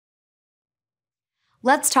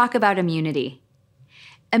Let's talk about immunity.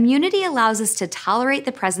 Immunity allows us to tolerate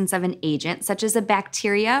the presence of an agent such as a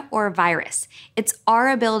bacteria or a virus. It's our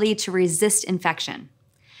ability to resist infection.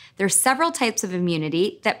 There are several types of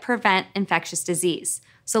immunity that prevent infectious disease,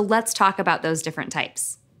 so let's talk about those different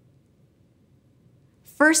types.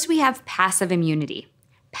 First, we have passive immunity.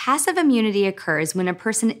 Passive immunity occurs when a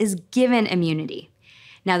person is given immunity.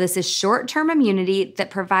 Now, this is short-term immunity that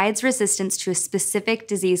provides resistance to a specific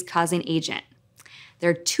disease-causing agent. There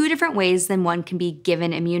are two different ways that one can be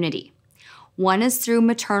given immunity. One is through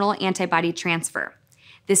maternal antibody transfer.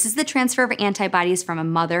 This is the transfer of antibodies from a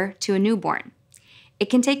mother to a newborn. It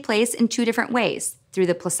can take place in two different ways, through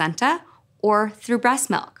the placenta or through breast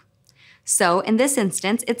milk. So in this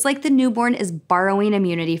instance, it's like the newborn is borrowing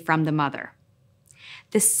immunity from the mother.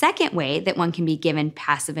 The second way that one can be given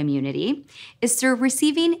passive immunity is through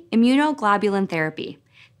receiving immunoglobulin therapy.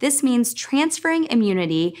 This means transferring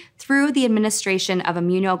immunity through the administration of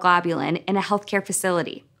immunoglobulin in a healthcare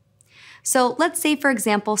facility. So let's say, for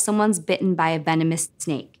example, someone's bitten by a venomous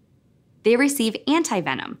snake. They receive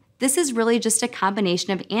antivenom. This is really just a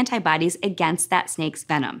combination of antibodies against that snake's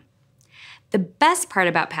venom. The best part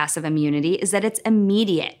about passive immunity is that it's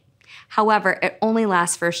immediate. However, it only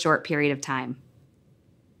lasts for a short period of time.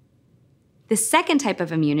 The second type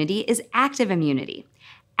of immunity is active immunity.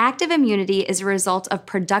 Active immunity is a result of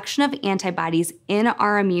production of antibodies in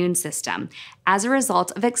our immune system as a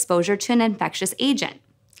result of exposure to an infectious agent.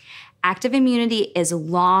 Active immunity is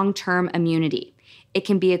long-term immunity. It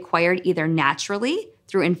can be acquired either naturally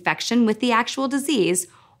through infection with the actual disease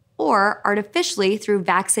or artificially through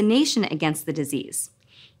vaccination against the disease.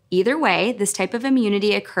 Either way, this type of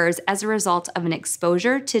immunity occurs as a result of an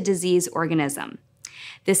exposure to disease organism.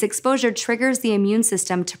 This exposure triggers the immune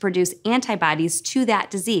system to produce antibodies to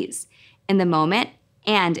that disease in the moment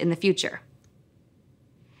and in the future.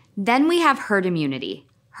 Then we have herd immunity.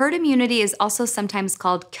 Herd immunity is also sometimes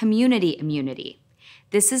called community immunity.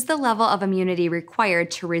 This is the level of immunity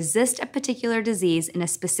required to resist a particular disease in a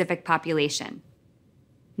specific population.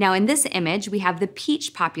 Now in this image, we have the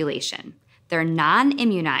peach population. They're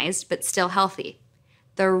non-immunized but still healthy.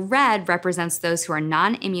 The red represents those who are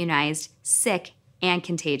non-immunized, sick, and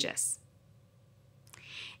contagious.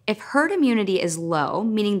 If herd immunity is low,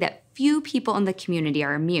 meaning that few people in the community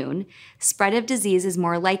are immune, spread of disease is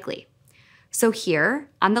more likely. So here,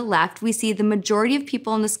 on the left, we see the majority of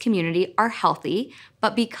people in this community are healthy,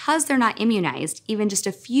 but because they're not immunized, even just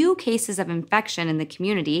a few cases of infection in the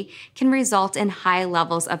community can result in high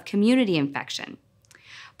levels of community infection.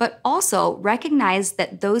 But also recognize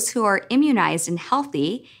that those who are immunized and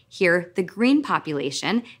healthy, here the green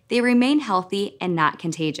population, they remain healthy and not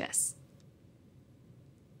contagious.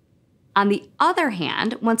 On the other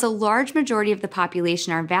hand, once a large majority of the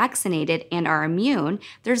population are vaccinated and are immune,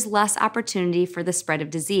 there's less opportunity for the spread of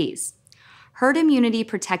disease. Herd immunity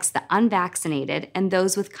protects the unvaccinated and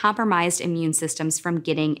those with compromised immune systems from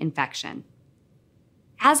getting infection.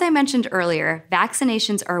 As I mentioned earlier,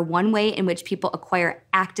 vaccinations are one way in which people acquire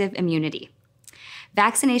active immunity.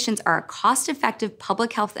 Vaccinations are a cost-effective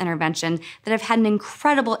public health intervention that have had an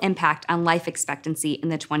incredible impact on life expectancy in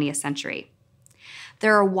the 20th century.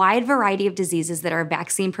 There are a wide variety of diseases that are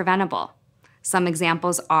vaccine preventable. Some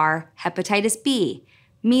examples are hepatitis B,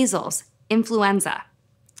 measles, influenza.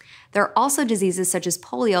 There are also diseases such as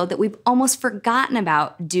polio that we've almost forgotten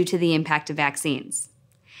about due to the impact of vaccines.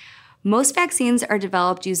 Most vaccines are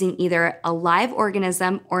developed using either a live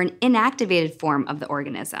organism or an inactivated form of the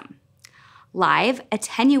organism. Live,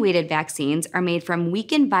 attenuated vaccines are made from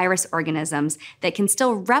weakened virus organisms that can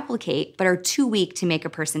still replicate but are too weak to make a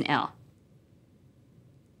person ill.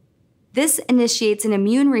 This initiates an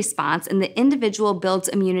immune response and the individual builds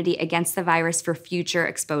immunity against the virus for future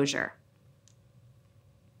exposure.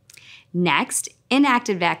 Next,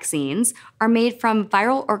 inactive vaccines are made from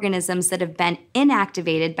viral organisms that have been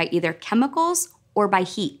inactivated by either chemicals or by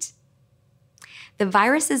heat. The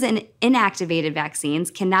viruses in inactivated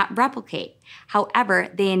vaccines cannot replicate. However,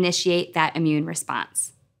 they initiate that immune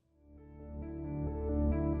response.